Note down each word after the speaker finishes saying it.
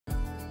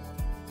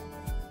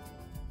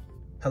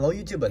Hello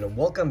YouTube and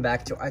welcome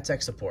back to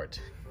iTech Support.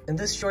 In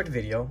this short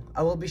video,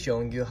 I will be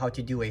showing you how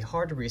to do a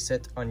hard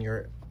reset on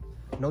your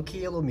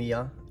Nokia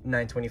Lumia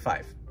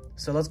 925.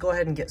 So let's go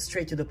ahead and get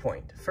straight to the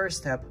point. First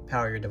step,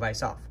 power your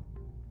device off.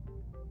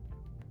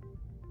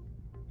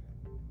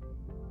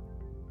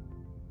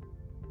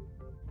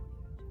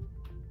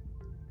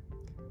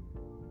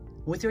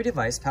 With your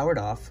device powered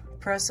off,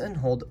 press and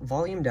hold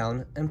volume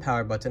down and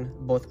power button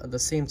both at the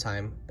same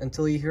time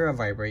until you hear a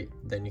vibrate,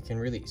 then you can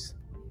release.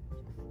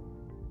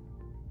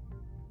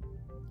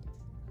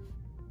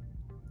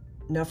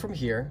 Now from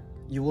here,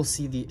 you will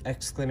see the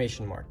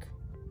exclamation mark.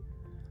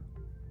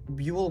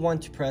 You will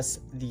want to press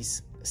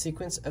these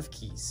sequence of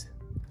keys: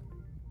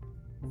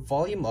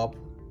 volume up,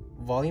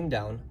 volume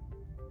down,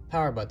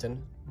 power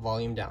button,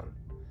 volume down.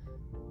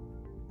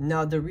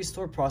 Now the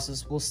restore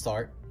process will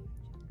start.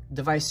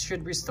 Device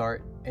should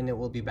restart and it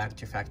will be back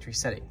to factory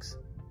settings.